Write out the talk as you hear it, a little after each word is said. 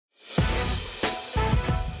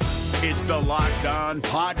It's the Locked On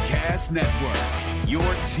Podcast Network, your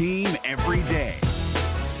team every day.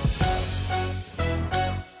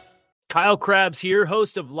 Kyle Krabs here,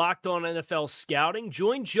 host of Locked On NFL Scouting.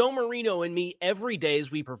 Join Joe Marino and me every day as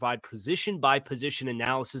we provide position-by-position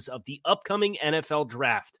analysis of the upcoming NFL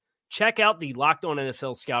Draft. Check out the Locked On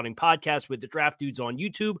NFL Scouting podcast with the Draft Dudes on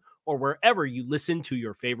YouTube or wherever you listen to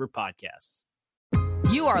your favorite podcasts.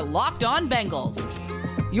 You are Locked On Bengals,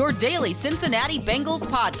 your daily Cincinnati Bengals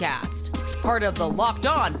podcast. Part of the Locked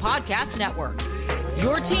On Podcast Network,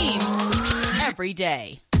 your team every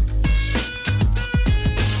day.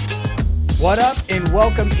 What up, and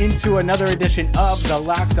welcome into another edition of the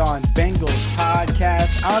Locked On Bengals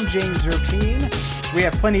podcast. I'm James Rapien. We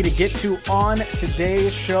have plenty to get to on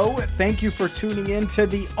today's show. Thank you for tuning in to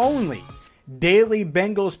the only daily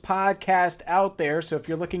Bengals podcast out there. So if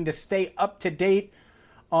you're looking to stay up to date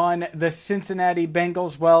on the Cincinnati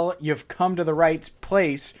Bengals, well, you've come to the right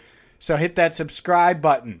place. So hit that subscribe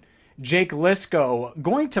button. Jake Lisco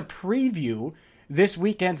going to preview this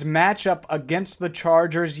weekend's matchup against the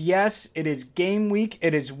Chargers. Yes, it is game week.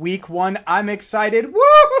 It is week one. I'm excited.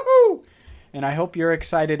 Woo! And I hope you're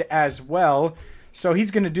excited as well. So he's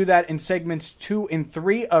going to do that in segments 2 and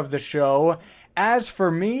 3 of the show. As for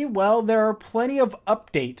me, well, there are plenty of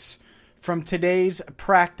updates from today's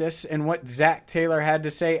practice and what Zach Taylor had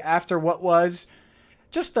to say after what was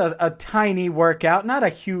just a tiny workout, not a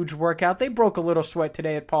huge workout. They broke a little sweat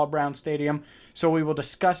today at Paul Brown Stadium. So we will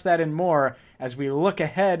discuss that and more as we look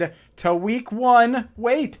ahead to week one.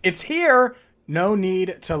 Wait, it's here. No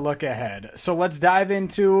need to look ahead. So let's dive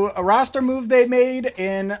into a roster move they made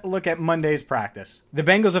and look at Monday's practice. The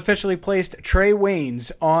Bengals officially placed Trey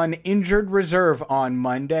Waynes on injured reserve on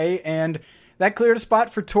Monday, and that cleared a spot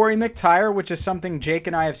for Torrey McTyer, which is something Jake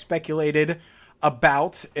and I have speculated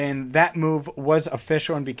about, and that move was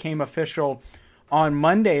official and became official on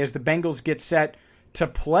Monday as the Bengals get set to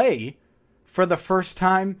play for the first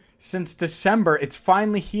time since December. It's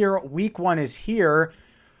finally here. Week one is here.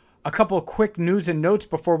 A couple of quick news and notes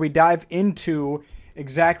before we dive into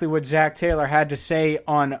exactly what Zach Taylor had to say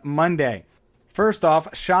on Monday. First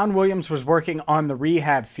off, Sean Williams was working on the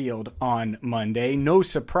rehab field on Monday. No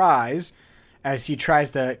surprise as he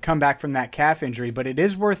tries to come back from that calf injury, but it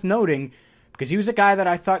is worth noting because he was a guy that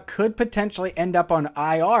I thought could potentially end up on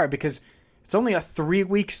IR because it's only a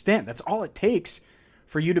 3-week stint. That's all it takes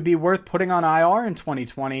for you to be worth putting on IR in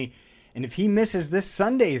 2020. And if he misses this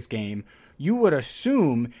Sunday's game, you would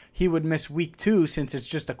assume he would miss week 2 since it's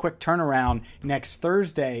just a quick turnaround next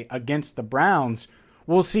Thursday against the Browns.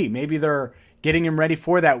 We'll see. Maybe they're getting him ready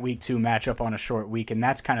for that week 2 matchup on a short week, and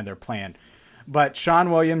that's kind of their plan. But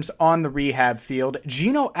Sean Williams on the rehab field.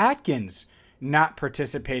 Geno Atkins not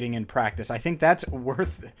participating in practice. I think that's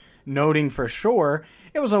worth noting for sure.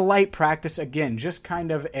 It was a light practice, again, just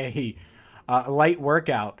kind of a light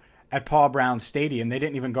workout at Paul Brown Stadium. They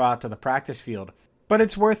didn't even go out to the practice field. But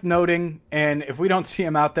it's worth noting, and if we don't see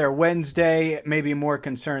him out there Wednesday, maybe more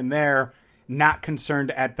concerned there. Not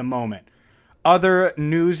concerned at the moment. Other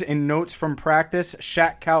news and notes from practice,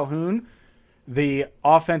 Shaq Calhoun, the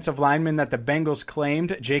offensive lineman that the Bengals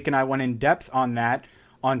claimed. Jake and I went in depth on that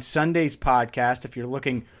on Sunday's podcast. If you're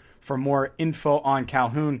looking for more info on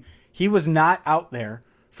Calhoun, he was not out there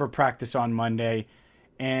for practice on Monday.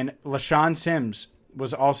 And LaShawn Sims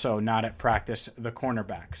was also not at practice, the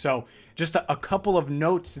cornerback. So just a couple of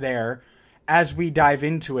notes there as we dive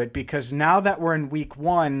into it, because now that we're in week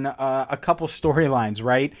one, a couple storylines,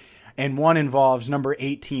 right? And one involves number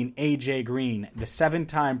 18, A.J. Green, the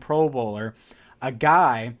 7-time Pro Bowler, a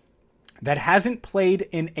guy that hasn't played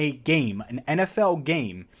in a game, an NFL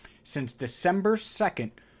game, since December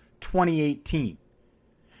 2nd, 2018.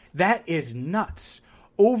 That is nuts.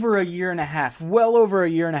 Over a year and a half, well over a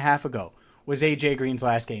year and a half ago, was A.J. Green's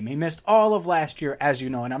last game. He missed all of last year, as you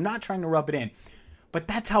know, and I'm not trying to rub it in, but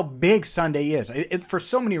that's how big Sunday is. For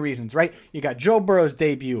so many reasons, right? You got Joe Burrow's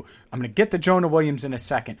debut. I'm going to get to Jonah Williams in a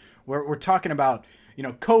second. We're talking about,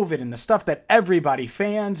 COVID and the stuff that everybody,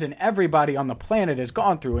 fans and everybody on the planet has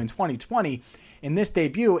gone through in 2020 in this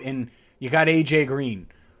debut. And you got A.J. Green,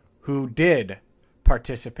 who did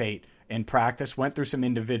participate in practice, went through some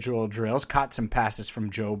individual drills, caught some passes from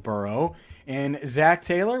Joe Burrow. And Zach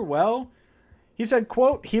Taylor, well, he said,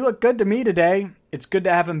 quote, "He looked good to me today. It's good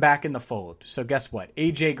to have him back in the fold." So guess what?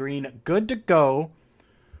 A.J. Green, good to go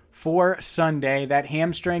for Sunday. That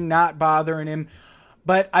hamstring not bothering him.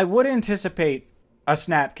 But I would anticipate a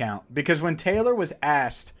snap count, because when Taylor was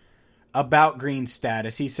asked about Green's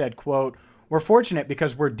status, he said, quote, "We're fortunate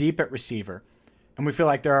because we're deep at receiver, and we feel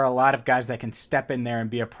like there are a lot of guys that can step in there and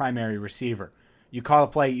be a primary receiver. You call a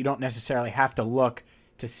play, you don't necessarily have to look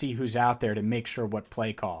to see who's out there to make sure what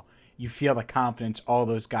play call you feel the confidence all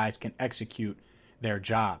those guys can execute their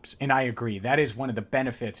jobs. And I agree. That is one of the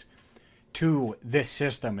benefits to this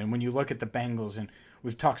system. And when you look at the Bengals, and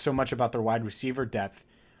we've talked so much about their wide receiver depth,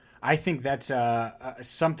 I think that's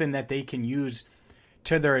something that they can use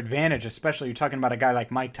to their advantage, especially you're talking about a guy like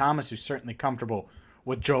Mike Thomas, who's certainly comfortable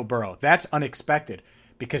with Joe Burrow. That's unexpected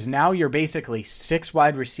because now you're basically 6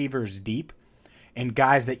 wide receivers deep and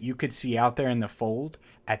guys that you could see out there in the fold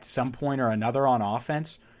at some point or another on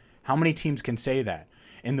offense. How many teams can say that?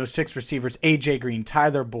 In those 6 receivers, A.J. Green,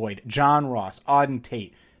 Tyler Boyd, John Ross, Auden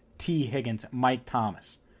Tate, T. Higgins, Mike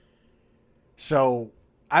Thomas. So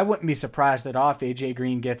I wouldn't be surprised at all if A.J.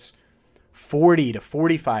 Green gets 40 to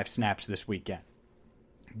 45 snaps this weekend.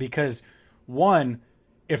 Because, one,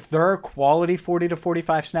 if there are quality 40 to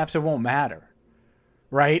 45 snaps, it won't matter,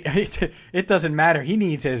 right? It doesn't matter. He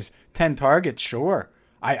needs his 10 targets, sure.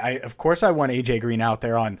 Of course I want A.J. Green out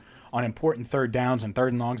there on important third downs and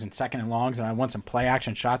third and longs and second and longs, and I want some play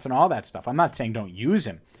action shots and all that stuff. I'm not saying don't use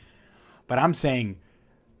him, but I'm saying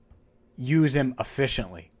use him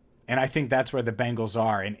efficiently. And I think that's where the Bengals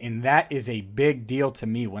are, and that is a big deal to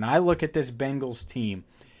me. When I look at this Bengals team,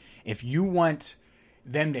 if you want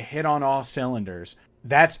them to hit on all cylinders,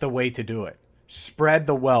 that's the way to do it. Spread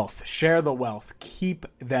the wealth, share the wealth, keep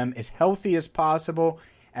them as healthy as possible,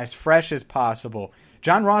 as fresh as possible.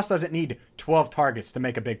 John Ross doesn't need 12 targets to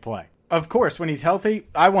make a big play. Of course, when he's healthy,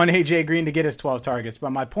 I want A.J. Green to get his 12 targets,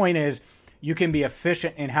 but my point is you can be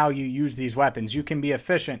efficient in how you use these weapons. You can be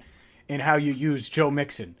efficient in how you use Joe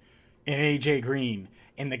Mixon and A.J. Green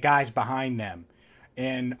and the guys behind them.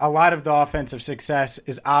 And a lot of the offensive success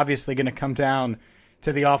is obviously going to come down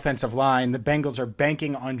to the offensive line. The Bengals are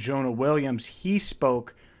banking on Jonah Williams. He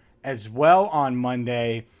spoke as well on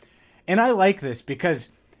Monday. And I like this because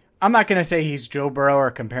I'm not going to say he's Joe Burrow or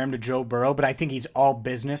compare him to Joe Burrow, but I think he's all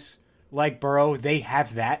business like Burrow. They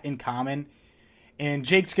have that in common. And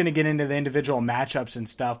Jake's going to get into the individual matchups and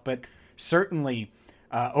stuff, but certainly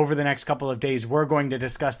over the next couple of days, we're going to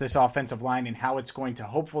discuss this offensive line and how it's going to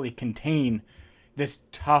hopefully contain this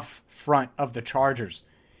tough front of the Chargers.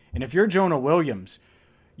 And if you're Jonah Williams,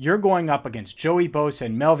 you're going up against Joey Bosa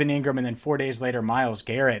and Melvin Ingram, and then 4 days later, Myles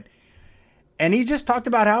Garrett. And he just talked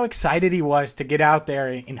about how excited he was to get out there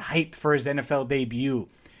and hyped for his NFL debut.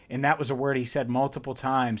 And that was a word he said multiple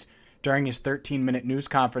times during his 13-minute news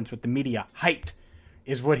conference with the media. Hyped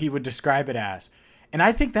is what he would describe it as. And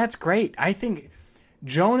I think that's great. I think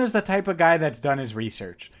Jonah's the type of guy that's done his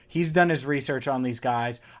research. He's done his research on these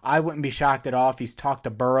guys. I wouldn't be shocked at all if he's talked to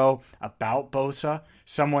Burrow about Bosa,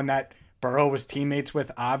 someone that Burrow was teammates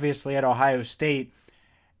with, obviously, at Ohio State.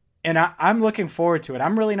 And I'm looking forward to it.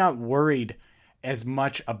 I'm really not worried as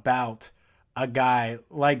much about a guy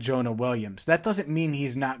like Jonah Williams. That doesn't mean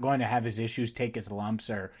he's not going to have his issues, take his lumps,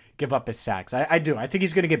 or give up his sacks. I do. I think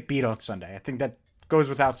he's going to get beat on Sunday. I think that goes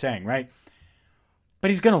without saying, right? But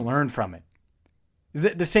he's going to learn from it.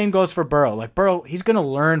 The same goes for Burrow. Like Burrow, he's going to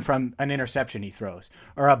learn from an interception he throws,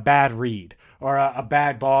 or a bad read, or a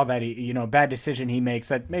bad ball that bad decision he makes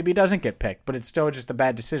that maybe doesn't get picked, but it's still just a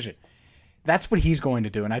bad decision. That's what he's going to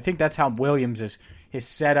do, and I think that's how Williams is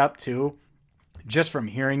set up too, just from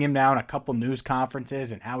hearing him now in a couple news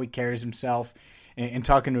conferences and how he carries himself and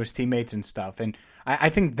talking to his teammates and stuff. And I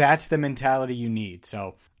think that's the mentality you need.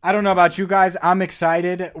 So I don't know about you guys. I'm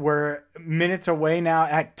excited. We're minutes away now,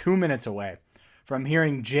 at 2 minutes away from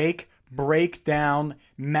hearing Jake break down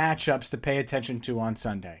matchups to pay attention to on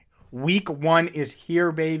Sunday. Week 1 is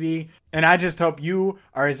here, baby. And I just hope you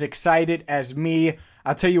are as excited as me.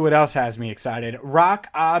 I'll tell you what else has me excited.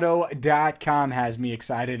 RockAuto.com has me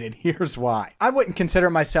excited, and here's why. I wouldn't consider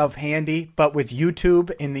myself handy, but with YouTube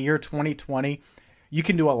in the year 2020, you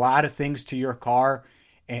can do a lot of things to your car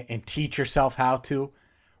and teach yourself how to.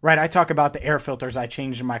 Right, I talk about the air filters I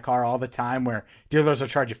change in my car all the time where dealers will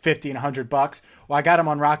charge you $50 and $100. Well, I got them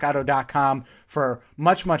on rockauto.com for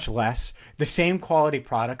much, much less. The same quality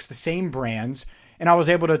products, the same brands, and I was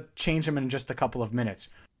able to change them in just a couple of minutes.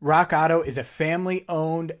 Rock Auto is a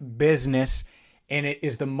family-owned business, and it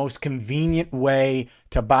is the most convenient way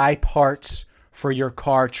to buy parts for your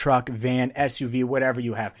car, truck, van, SUV, whatever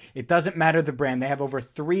you have. It doesn't matter the brand. They have over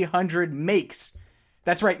 300 makes.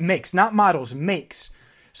 That's right, makes, not models, makes.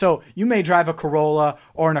 So you may drive a Corolla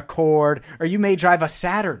or an Accord, or you may drive a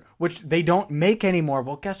Saturn, which they don't make anymore.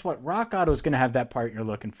 Well, guess what? Rock Auto is going to have that part you're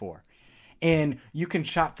looking for. And you can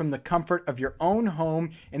shop from the comfort of your own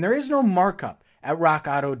home, and there is no markup at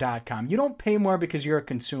rockauto.com. You don't pay more because you're a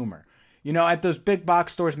consumer. You know, at those big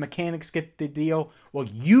box stores, mechanics get the deal. Well,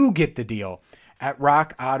 you get the deal at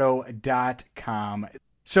rockauto.com.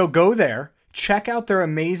 So go there, check out their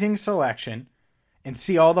amazing selection, and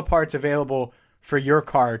see all the parts available for your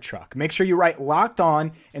car or truck. Make sure you write Locked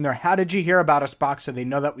On in their How Did You Hear About Us box so they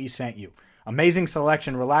know that we sent you. Amazing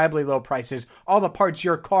selection, reliably low prices, all the parts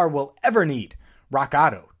your car will ever need.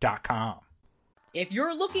 RockAuto.com. If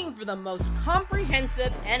you're looking for the most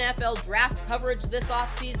comprehensive NFL draft coverage this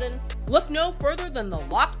offseason, look no further than the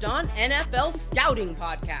Locked On NFL Scouting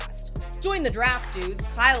Podcast. Join the draft dudes,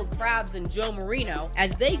 Kyle Krabs and Joe Marino,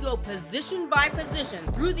 as they go position by position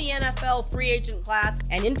through the NFL free agent class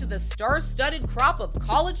and into the star-studded crop of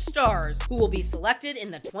college stars who will be selected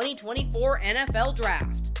in the 2024 NFL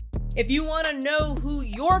Draft. If you want to know who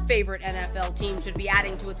your favorite NFL team should be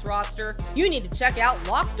adding to its roster, you need to check out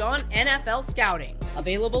Locked On NFL Scouting,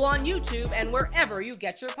 available on YouTube and wherever you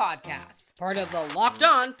get your podcasts. Part of the Locked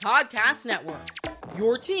On Podcast Network,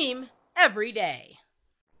 your team every day.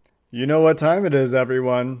 You know what time it is,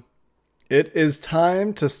 everyone. It is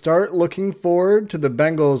time to start looking forward to the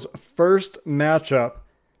Bengals' first matchup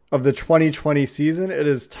of the 2020 season. It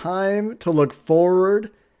is time to look forward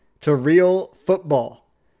to real football.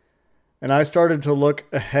 And I started to look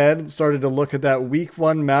ahead, started to look at that week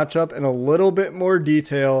 1 matchup in a little bit more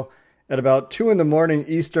detail at about 2 a.m.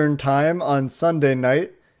 Eastern time on Sunday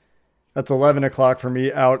night. That's 11 o'clock for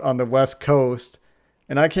me out on the West Coast.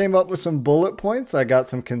 And I came up with some bullet points. I got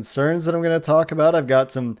some concerns that I'm going to talk about. I've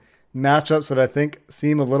got some matchups that I think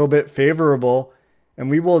seem a little bit favorable.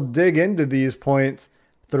 And we will dig into these points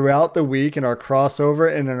throughout the week in our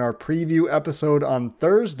crossover and in our preview episode on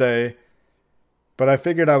Thursday. But I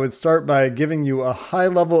figured I would start by giving you a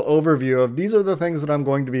high-level overview of these are the things that I'm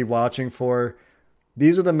going to be watching for.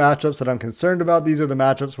 These are the matchups that I'm concerned about. These are the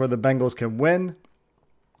matchups where the Bengals can win.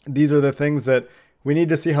 These are the things that we need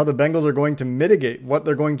to see how the Bengals are going to mitigate, what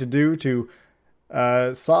they're going to do to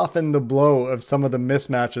soften the blow of some of the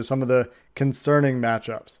mismatches, some of the concerning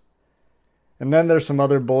matchups. And then there's some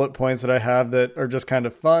other bullet points that I have that are just kind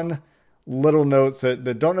of fun. Little notes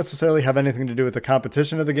that don't necessarily have anything to do with the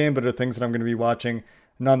competition of the game, but are things that I'm going to be watching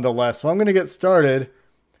nonetheless. So I'm going to get started.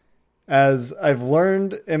 As I've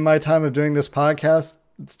learned in my time of doing this podcast,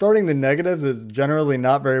 starting the negatives is generally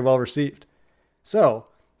not very well received. So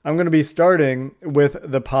I'm going to be starting with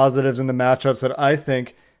the positives and the matchups that I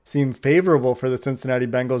think seem favorable for the Cincinnati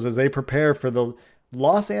Bengals as they prepare for the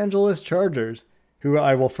Los Angeles Chargers, who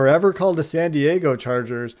I will forever call the San Diego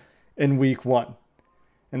Chargers, in week 1.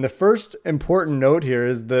 And the first important note here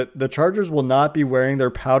is that the Chargers will not be wearing their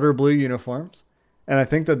powder blue uniforms. And I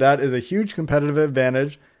think that that is a huge competitive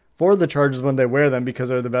advantage for the Chargers when they wear them because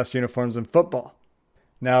they're the best uniforms in football.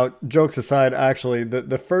 Now, jokes aside, actually,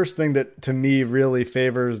 the first thing that to me really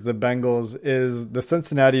favors the Bengals is the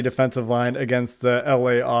Cincinnati defensive line against the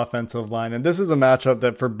LA offensive line. And this is a matchup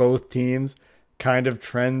that for both teams kind of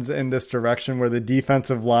trends in this direction where the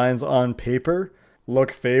defensive lines on paper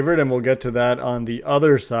look favored, and we'll get to that on the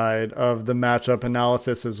other side of the matchup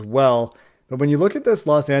analysis as well. But when you look at this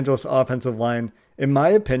Los Angeles offensive line, in my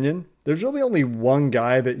opinion, there's really only one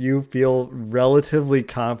guy that you feel relatively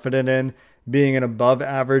confident in being an above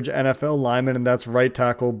average NFL lineman, and that's right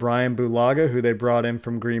tackle Brian Bulaga, who they brought in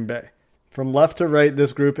from Green Bay. From left to right,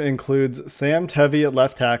 this group includes Sam Tevi at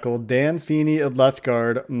left tackle, Dan Feeney at left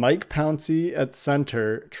guard, Mike Pouncey at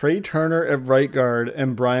center, Trey Turner at right guard,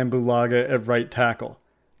 and Brian Bulaga at right tackle.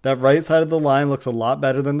 That right side of the line looks a lot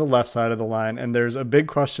better than the left side of the line, and there's a big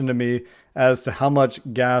question to me as to how much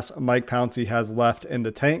gas Mike Pouncey has left in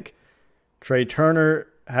the tank. Trey Turner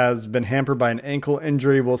has been hampered by an ankle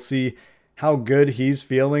injury. We'll see how good he's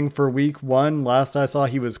feeling for week 1. Last I saw,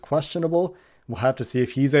 he was questionable. We'll have to see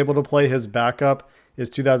if he's able to play. His backup is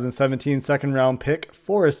 2017 second-round pick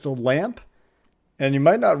Forrest Lamp. And you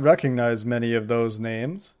might not recognize many of those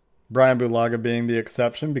names, Brian Bulaga being the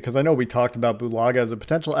exception, because I know we talked about Bulaga as a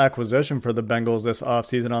potential acquisition for the Bengals this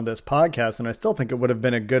offseason on this podcast, and I still think it would have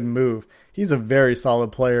been a good move. He's a very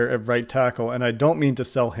solid player at right tackle, and I don't mean to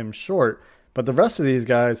sell him short, but the rest of these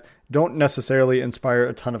guys don't necessarily inspire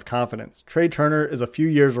a ton of confidence. Trey Turner is a few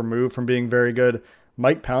years removed from being very good.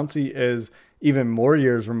 Mike Pouncey is even more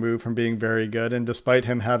years removed from being very good, and despite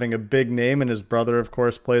him having a big name and his brother, of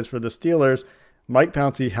course, plays for the Steelers, Mike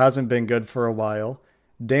Pouncey hasn't been good for a while.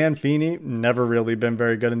 Dan Feeney, never really been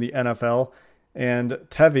very good in the NFL, and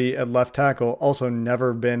Tevi at left tackle, also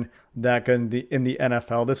never been that good in the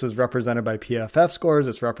NFL. This is represented by PFF scores.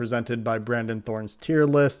 It's represented by Brandon Thorne's tier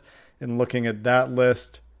list, and looking at that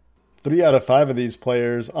list, 3 out of 5 of these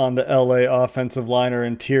players on the LA offensive line are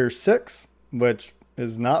in tier 6, which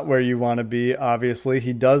is not where you want to be, obviously.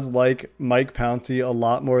 He does like Mike Pouncey a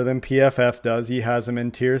lot more than PFF does. He has him in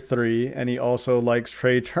tier 3, and he also likes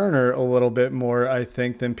Trey Turner a little bit more, I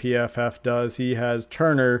think, than PFF does. He has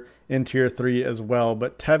Turner in tier 3 as well.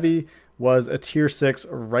 But Tevi was a tier 6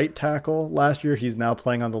 right tackle last year. He's now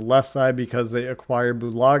playing on the left side because they acquired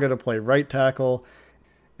Bulaga to play right tackle.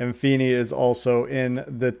 And Feeney is also in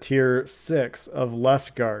the tier 6 of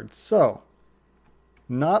left guard. So,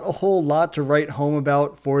 not a whole lot to write home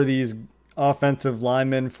about for these offensive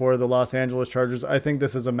linemen for the Los Angeles Chargers. I think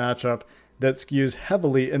this is a matchup that skews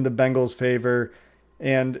heavily in the Bengals' favor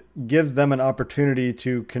and gives them an opportunity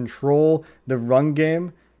to control the run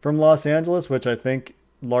game from Los Angeles, which I think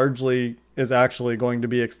largely is actually going to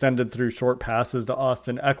be extended through short passes to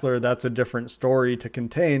Austin Eckler. That's a different story to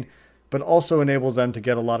contain, but also enables them to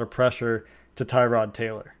get a lot of pressure to Tyrod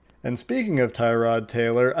Taylor. And speaking of Tyrod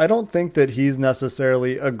Taylor, I don't think that he's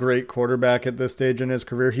necessarily a great quarterback at this stage in his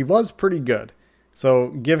career. He was pretty good, so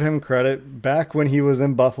give him credit. Back when he was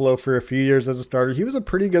in Buffalo for a few years as a starter, he was a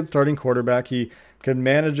pretty good starting quarterback. He could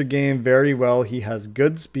manage a game very well. He has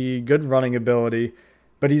good speed, good running ability,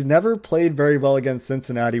 but he's never played very well against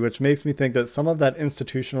Cincinnati, which makes me think that some of that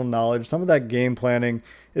institutional knowledge, some of that game planning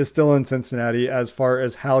is still in Cincinnati as far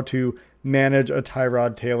as how to manage a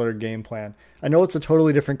Tyrod Taylor game plan. I know it's a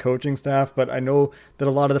totally different coaching staff, but I know that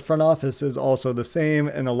a lot of the front office is also the same,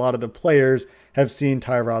 and a lot of the players have seen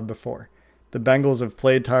Tyrod before. The Bengals have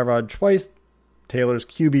played Tyrod twice. Taylor's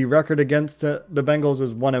QB record against the Bengals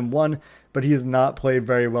is 1-1, but he has not played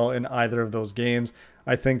very well in either of those games.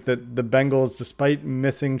 I think that the Bengals, despite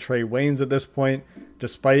missing Trey Waynes at this point,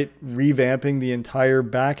 despite revamping the entire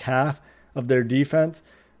back half of their defense,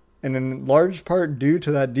 and in large part due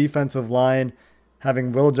to that defensive line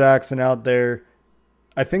having Will Jackson out there,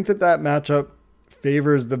 I think that matchup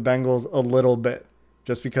favors the Bengals a little bit,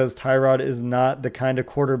 just because Tyrod is not the kind of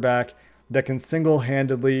quarterback that can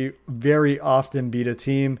single-handedly very often beat a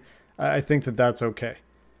team. I think that that's okay.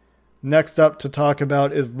 Next up to talk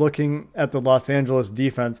about is looking at the Los Angeles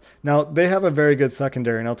defense. Now, they have a very good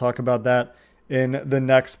secondary, and I'll talk about that in the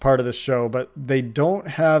next part of the show, but they don't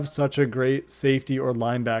have such a great safety or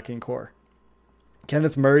linebacking core.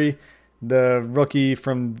 Kenneth Murray, the rookie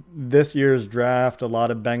from this year's draft, a lot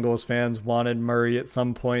of Bengals fans wanted Murray at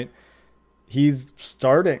some point. He's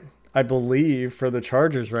starting, I believe, for the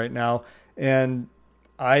Chargers right now, and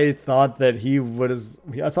I thought that he was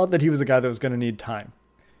a guy that was going to need time.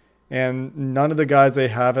 And none of the guys they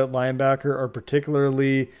have at linebacker are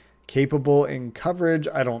particularly capable in coverage,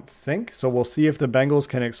 I don't think. So we'll see if the Bengals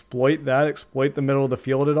can exploit the middle of the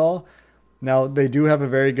field at all. Now, they do have a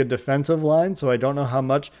very good defensive line, so I don't know how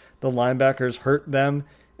much the linebackers hurt them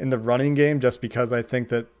in the running game, just because I think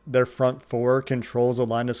that their front four controls the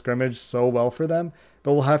line of scrimmage so well for them.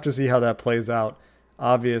 But we'll have to see how that plays out,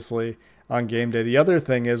 obviously, on game day. The other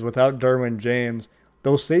thing is, without Derwin James,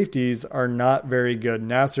 those safeties are not very good.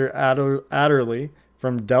 Nasser Adderley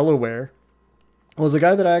from Delaware was a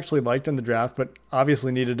guy that I actually liked in the draft, but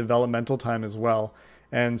obviously needed developmental time as well.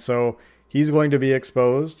 And so he's going to be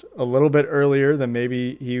exposed a little bit earlier than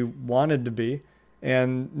maybe he wanted to be.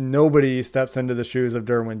 And nobody steps into the shoes of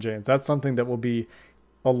Derwin James. That's something that will be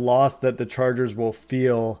a loss that the Chargers will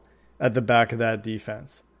feel at the back of that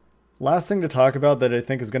defense. Last thing to talk about that I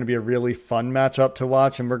think is going to be a really fun matchup to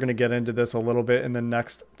watch, and we're going to get into this a little bit in the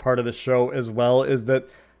next part of the show as well, is that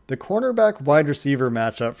the cornerback wide receiver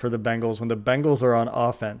matchup for the Bengals when the Bengals are on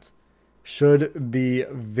offense should be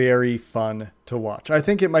very fun to watch. I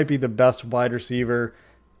think it might be the best wide receiver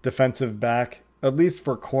defensive back, at least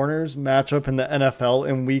for corners, matchup in the NFL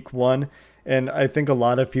in week 1. And I think a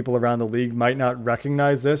lot of people around the league might not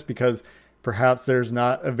recognize this because perhaps there's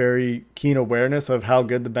not a very keen awareness of how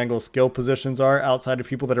good the Bengals skill positions are outside of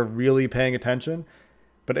people that are really paying attention.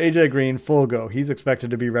 But AJ Green, full go. He's expected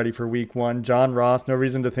to be ready for week 1. John Ross, no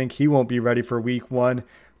reason to think he won't be ready for week 1.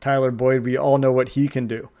 Tyler Boyd, we all know what he can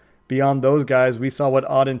do. Beyond those guys, we saw what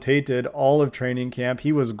Auden Tate did all of training camp.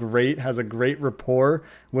 He was great, has a great rapport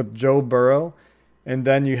with Joe Burrow. And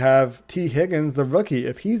then you have T. Higgins, the rookie,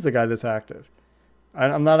 if he's the guy that's active.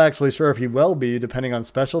 I'm not actually sure if he will be, depending on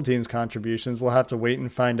special teams contributions. We'll have to wait and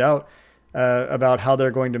find out about how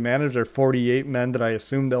they're going to manage their 48 men that I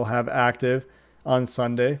assume they'll have active on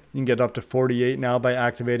Sunday. You can get up to 48 now by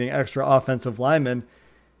activating extra offensive linemen.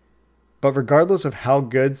 But regardless of how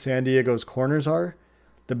good San Diego's corners are,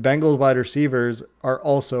 the Bengals wide receivers are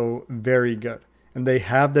also very good. And they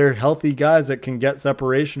have their healthy guys that can get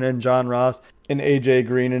separation in John Ross and AJ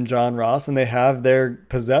Green and John Ross. And they have their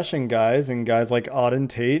possession guys and guys like Auden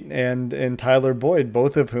Tate and Tyler Boyd,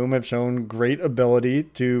 both of whom have shown great ability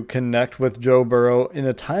to connect with Joe Burrow in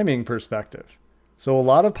a timing perspective. So a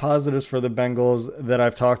lot of positives for the Bengals that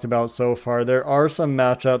I've talked about so far. There are some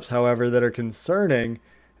matchups, however, that are concerning,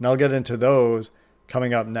 and I'll get into those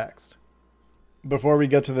coming up next. Before we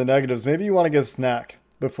get to the negatives, maybe you want to get a snack.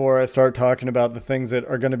 before I start talking about the things that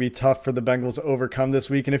are going to be tough for the Bengals to overcome this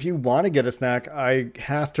week. And if you want to get a snack, I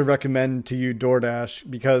have to recommend to you DoorDash,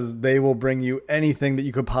 because they will bring you anything that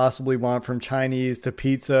you could possibly want, from Chinese to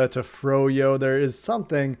pizza to froyo. There is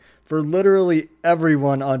something for literally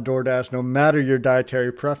everyone on DoorDash, no matter your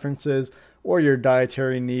dietary preferences or your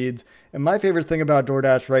dietary needs. And my favorite thing about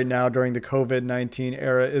DoorDash right now during the COVID-19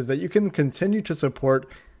 era is that you can continue to support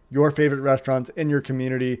your favorite restaurants in your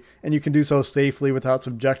community, and you can do so safely without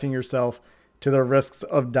subjecting yourself to the risks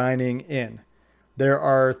of dining in. There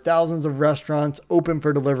are thousands of restaurants open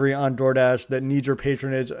for delivery on DoorDash that need your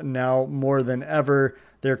patronage now more than ever.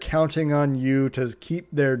 They're counting on you to keep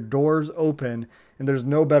their doors open, and there's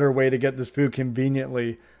no better way to get this food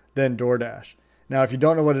conveniently than DoorDash. Now, if you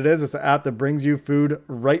don't know what it is, it's an app that brings you food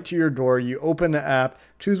right to your door. You open the app,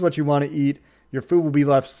 choose what you want to eat. Your food will be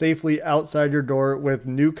left safely outside your door with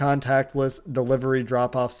new contactless delivery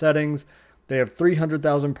drop-off settings. They have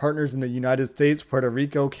 300,000 partners in the United States, Puerto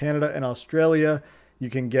Rico, Canada, and Australia. You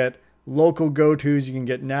can get local go-tos. You can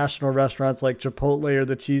get national restaurants like Chipotle or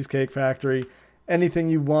the Cheesecake Factory. Anything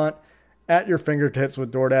you want at your fingertips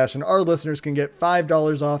with DoorDash. And our listeners can get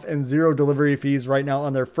 $5 off and 0 delivery fees right now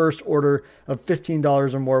on their first order of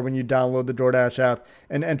 $15 or more when you download the DoorDash app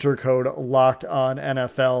and enter code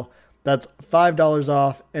LOCKEDONNFL. That's $5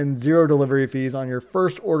 off and 0 delivery fees on your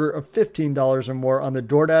first order of $15 or more on the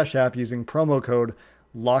DoorDash app using promo code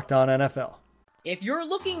LOCKEDONNFL. If you're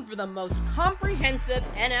looking for the most comprehensive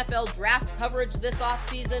NFL draft coverage this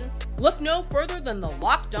offseason, look no further than the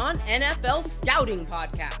Locked On NFL Scouting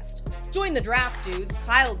Podcast. Join the draft dudes,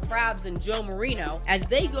 Kyle Krabs and Joe Marino, as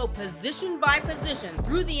they go position by position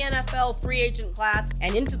through the NFL free agent class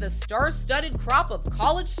and into the star-studded crop of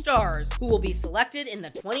college stars who will be selected in the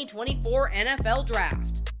 2024 NFL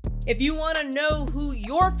Draft. If you want to know who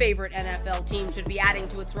your favorite NFL team should be adding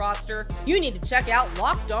to its roster, you need to check out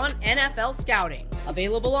Locked On NFL Scouting,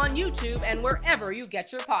 available on YouTube and wherever you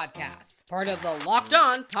get your podcasts. Part of the Locked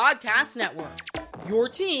On Podcast Network, your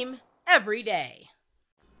team every day.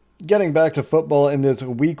 Getting back to football, in this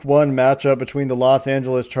Week 1 matchup between the Los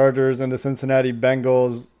Angeles Chargers and the Cincinnati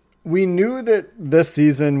Bengals, we knew that this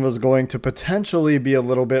season was going to potentially be a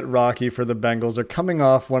little bit rocky for the Bengals. They're coming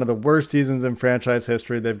off one of the worst seasons in franchise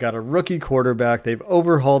history. They've got a rookie quarterback. They've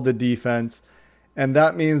overhauled the defense. And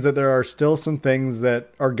that means that there are still some things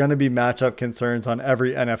that are going to be matchup concerns on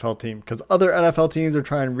every NFL team, because other NFL teams are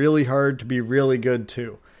trying really hard to be really good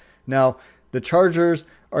too. Now, the Chargers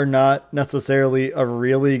are not necessarily a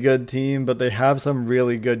really good team, but they have some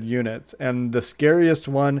really good units. And the scariest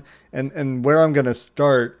one, and where I'm going to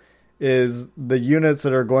start, is the units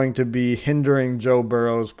that are going to be hindering Joe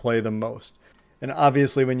Burrow's play the most. And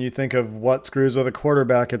obviously, when you think of what screws with a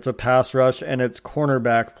quarterback, it's a pass rush and it's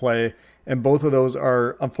cornerback play. And both of those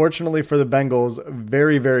are, unfortunately for the Bengals,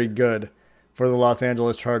 very, very good for the Los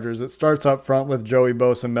Angeles Chargers. It starts up front with Joey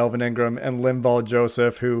Bosa, Melvin Ingram, and Linval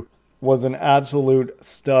Joseph, who was an absolute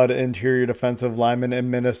stud interior defensive lineman in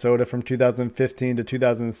Minnesota from 2015 to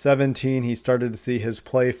 2017. He started to see his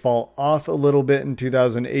play fall off a little bit in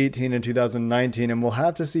 2018 and 2019, and we'll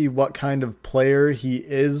have to see what kind of player he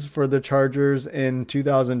is for the Chargers in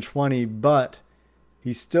 2020, but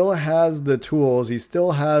he still has the tools, he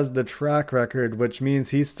still has the track record, which means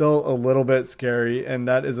he's still a little bit scary, and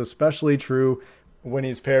that is especially true when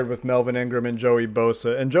he's paired with Melvin Ingram and Joey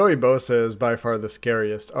Bosa. And Joey Bosa is by far the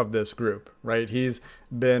scariest of this group, right? He's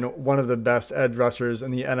been one of the best edge rushers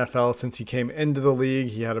in the NFL since he came into the league.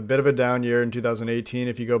 He had a bit of a down year in 2018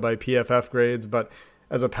 if you go by PFF grades, but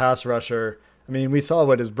as a pass rusher, I mean, we saw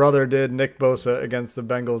what his brother did, Nick Bosa, against the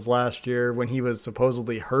Bengals last year when he was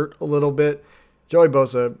supposedly hurt a little bit. Joey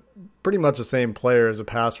Bosa, pretty much the same player as a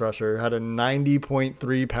pass rusher, had a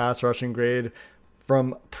 90.3 pass rushing grade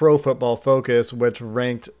from Pro Football Focus, which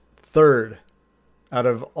ranked 3rd out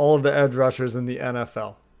of all of the edge rushers in the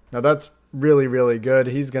NFL. Now that's really, really good.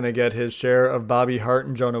 He's going to get his share of Bobby Hart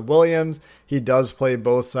and Jonah Williams. He does play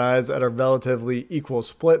both sides at a relatively equal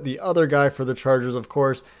split. The other guy for the Chargers, of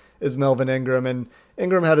course, is Melvin Ingram. And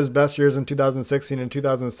Ingram had his best years in 2016 and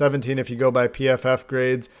 2017. If you go by PFF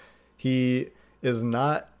grades, he is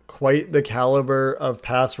not quite the caliber of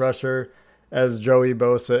pass rusher as Joey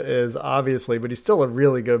Bosa is, obviously, but he's still a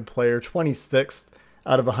really good player. 26th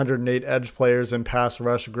out of 108 edge players in pass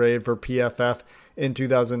rush grade for PFF in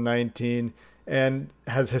 2019, and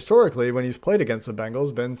has historically, when he's played against the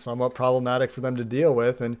Bengals, been somewhat problematic for them to deal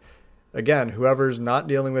with. And again, whoever's not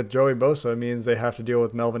dealing with Joey Bosa means they have to deal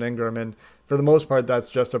with Melvin Ingram, and for the most part, that's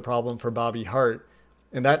just a problem for Bobby Hart.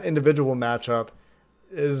 And that individual matchup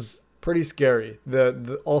is pretty scary.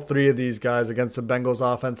 All three of these guys against the Bengals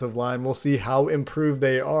offensive line, we'll see how improved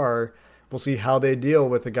they are We'll see how they deal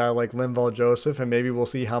with a guy like Linval Joseph, and maybe we'll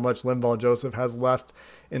see how much Linval Joseph has left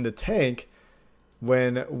in the tank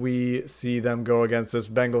when we see them go against this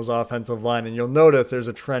Bengals offensive line. And you'll notice there's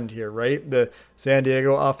a trend here, right? The San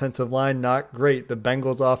Diego offensive line, not great. The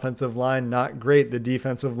Bengals offensive line, not great. The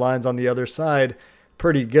defensive lines on the other side,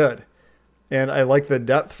 pretty good. And I like the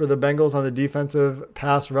depth for the Bengals on the defensive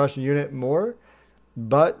pass rush unit more,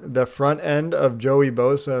 but the front end of Joey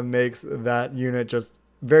Bosa makes that unit just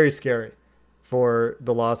very scary for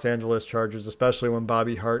the Los Angeles Chargers, especially when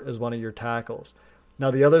Bobby Hart is one of your tackles. Now,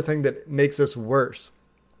 the other thing that makes this worse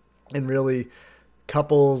and really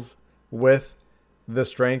couples with the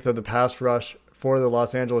strength of the pass rush for the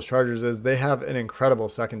Los Angeles Chargers is they have an incredible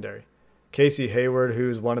secondary. Casey Hayward,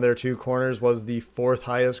 who's one of their two corners, was the 4th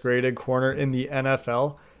highest graded corner in the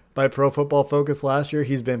NFL by Pro Football Focus last year.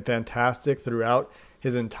 He's been fantastic throughout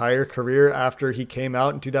his entire career after he came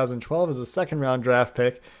out in 2012 as a second-round draft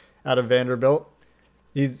pick out of Vanderbilt.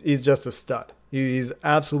 He's just a stud. He's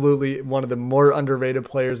absolutely one of the more underrated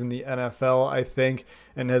players in the NFL, I think,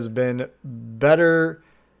 and has been better.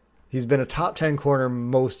 He's been a top 10 corner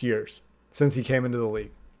most years since he came into the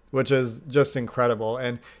league, which is just incredible.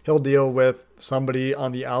 And he'll deal with somebody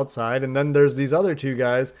on the outside. And then there's these other two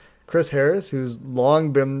guys, Chris Harris, who's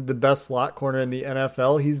long been the best slot corner in the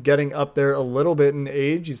NFL. He's getting up there a little bit in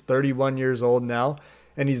age. He's 31 years old now,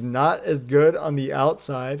 and he's not as good on the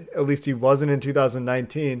outside. At least he wasn't in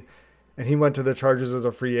 2019, and he went to the Chargers as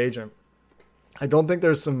a free agent. I don't think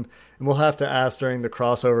there's some, and we'll have to ask during the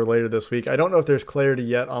crossover later this week, I don't know if there's clarity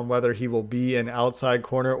yet on whether he will be an outside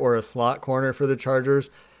corner or a slot corner for the Chargers,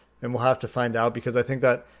 and we'll have to find out because I think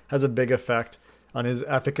that has a big effect on his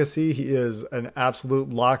efficacy. He is an absolute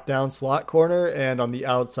lockdown slot corner, and on the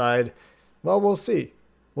outside, well, we'll see.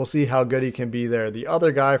 We'll see how good he can be there. The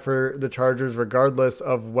other guy for the Chargers, regardless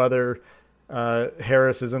of whether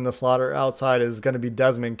Harris is in the slot or outside, is going to be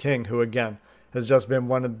Desmond King, who, again, has just been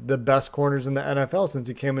one of the best corners in the NFL since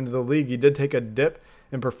he came into the league. He did take a dip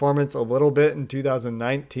in performance a little bit in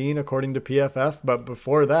 2019, according to PFF, but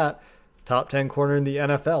before that, top 10 corner in the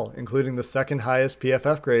NFL, including the second highest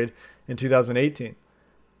PFF grade in 2018.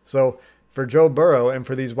 So for Joe Burrow and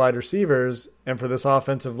for these wide receivers and for this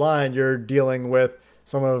offensive line, you're dealing with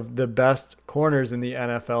some of the best corners in the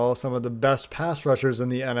NFL, some of the best pass rushers in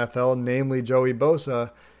the NFL, namely Joey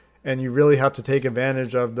Bosa. And you really have to take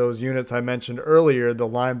advantage of those units I mentioned earlier, the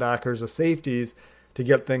linebackers, the safeties, to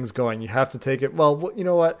get things going. You have to take it. Well, you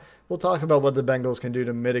know what? We'll talk about what the Bengals can do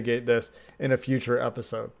to mitigate this in a future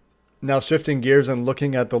episode. Now, shifting gears and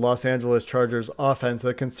looking at the Los Angeles Chargers offense,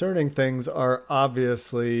 the concerning things are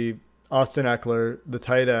obviously Austin Eckler, the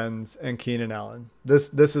tight ends, and Keenan Allen.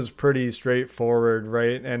 This is pretty straightforward,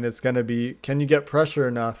 right? And it's going to be, can you get pressure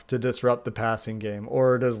enough to disrupt the passing game?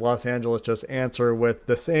 Or does Los Angeles just answer with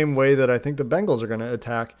the same way that I think the Bengals are going to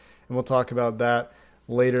attack? And we'll talk about that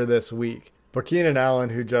later this week. But Keenan Allen,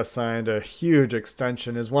 who just signed a huge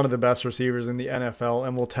extension, is one of the best receivers in the NFL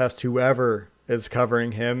and will test whoever is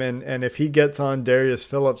covering him. And if he gets on Darius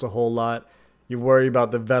Phillips a whole lot, you worry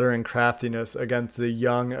about the veteran craftiness against the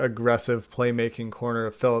young, aggressive playmaking corner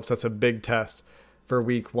of Phillips. That's a big test for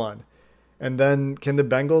week 1. And then can the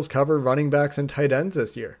Bengals cover running backs and tight ends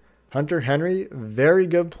this year? Hunter Henry, very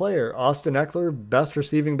good player. Austin Eckler, best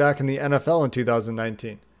receiving back in the NFL in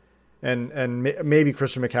 2019. And maybe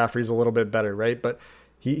Christian McCaffrey's a little bit better, right? But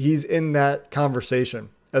he's in that conversation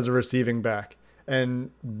as a receiving back.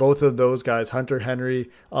 And both of those guys, Hunter Henry,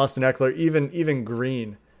 Austin Eckler, even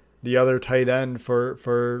Green, the other tight end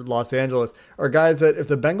for Los Angeles, are guys that if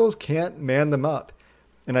the Bengals can't man them up,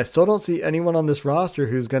 and I still don't see anyone on this roster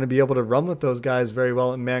who's going to be able to run with those guys very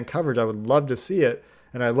well in man coverage. I would love to see it,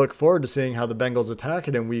 and I look forward to seeing how the Bengals attack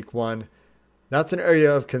it in week 1. That's an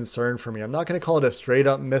area of concern for me. I'm not going to call it a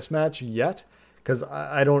straight-up mismatch yet because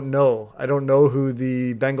I don't know. I don't know who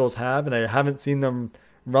the Bengals have, and I haven't seen them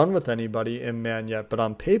run with anybody in man yet. But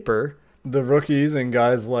on paper, the rookies and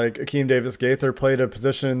guys like Akeem Davis-Gaither played a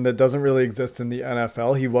position that doesn't really exist in the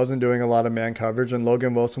NFL. He wasn't doing a lot of man coverage, and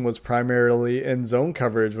Logan Wilson was primarily in zone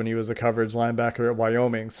coverage when he was a coverage linebacker at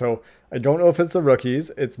Wyoming. So I don't know if it's the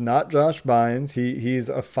rookies. It's not Josh Bynes. He's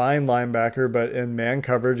a fine linebacker, but in man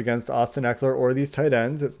coverage against Austin Eckler or these tight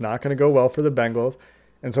ends, it's not going to go well for the Bengals.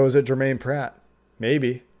 And so is it Jermaine Pratt?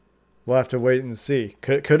 Maybe. We'll have to wait and see.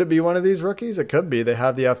 Could it be one of these rookies? It could be. They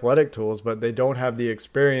have the athletic tools, but they don't have the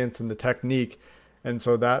experience and the technique. And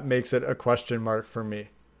so that makes it a question mark for me.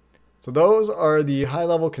 So those are the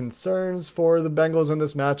high-level concerns for the Bengals in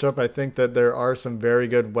this matchup. I think that there are some very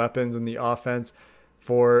good weapons in the offense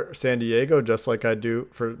for San Diego, just like I do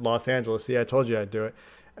for Los Angeles. See, I told you I'd do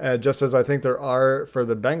it. Just as I think there are for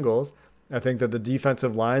the Bengals. I think that the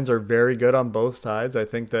defensive lines are very good on both sides. I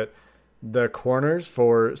think that the corners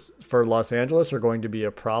for Los Angeles are going to be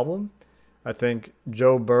a problem. I think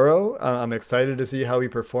Joe Burrow, I'm excited to see how he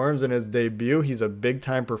performs in his debut. He's a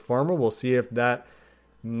big-time performer. We'll see if that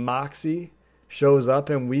moxie shows up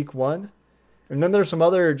in week 1. And then there's some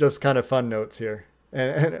other just kind of fun notes here.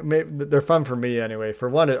 And maybe they're fun for me anyway. For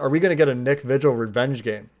one, are we going to get a Nick Vigil revenge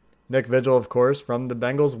game? Nick Vigil, of course, from the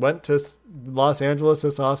Bengals, went to Los Angeles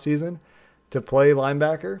this offseason to play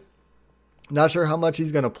linebacker. Not sure how much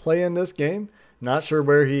he's going to play in this game. Not sure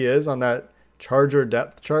where he is on that Charger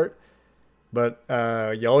depth chart. But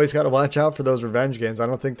you always got to watch out for those revenge games. I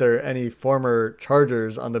don't think there are any former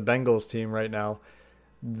Chargers on the Bengals team right now.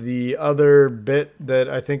 The other bit that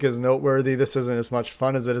I think is noteworthy, this isn't as much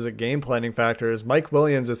fun as it is a game planning factor, is Mike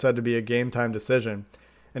Williams is said to be a game time decision.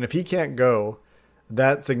 And if he can't go,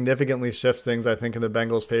 that significantly shifts things, I think, in the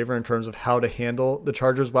Bengals' favor in terms of how to handle the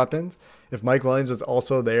Chargers' weapons. If Mike Williams is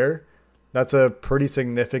also there, that's a pretty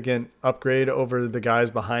significant upgrade over the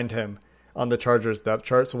guys behind him on the Chargers depth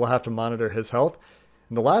chart, so we'll have to monitor his health.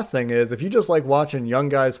 And the last thing is, if you just like watching young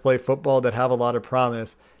guys play football that have a lot of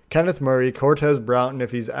promise, Kenneth Murray, Cortez Broughton,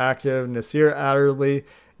 if he's active, Nasir Adderley,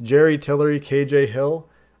 Jerry Tillery, KJ Hill,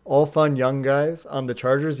 all fun young guys on the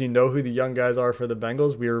Chargers. You know who the young guys are for the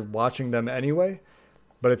Bengals. We're watching them anyway.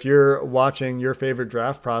 But if you're watching your favorite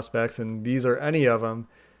draft prospects and these are any of them,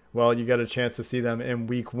 well, you get a chance to see them in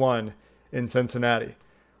week 1 in Cincinnati.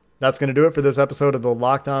 That's going to do it for this episode of the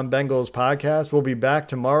Locked On Bengals podcast. We'll be back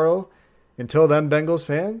tomorrow. Until then, Bengals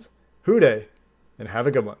fans, hooday, and have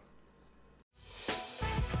a good one.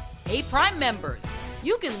 Hey, Prime members,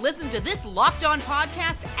 you can listen to this Locked On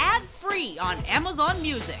podcast ad-free on Amazon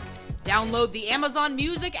Music. Download the Amazon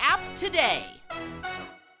Music app today.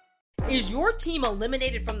 Is your team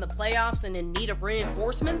eliminated from the playoffs and in need of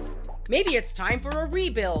reinforcements? Maybe it's time for a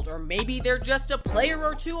rebuild, or maybe they're just a player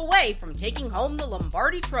or two away from taking home the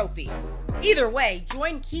Lombardi Trophy. Either way,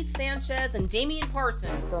 join Keith Sanchez and Damian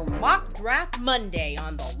Parson for Mock Draft Monday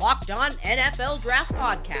on the Locked On NFL Draft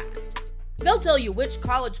Podcast. They'll tell you which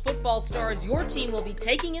college football stars your team will be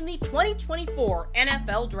taking in the 2024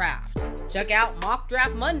 NFL Draft. Check out Mock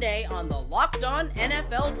Draft Monday on the Locked On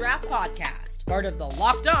NFL Draft Podcast, part of the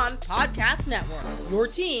Locked On Podcast Network. Your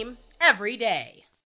team every day.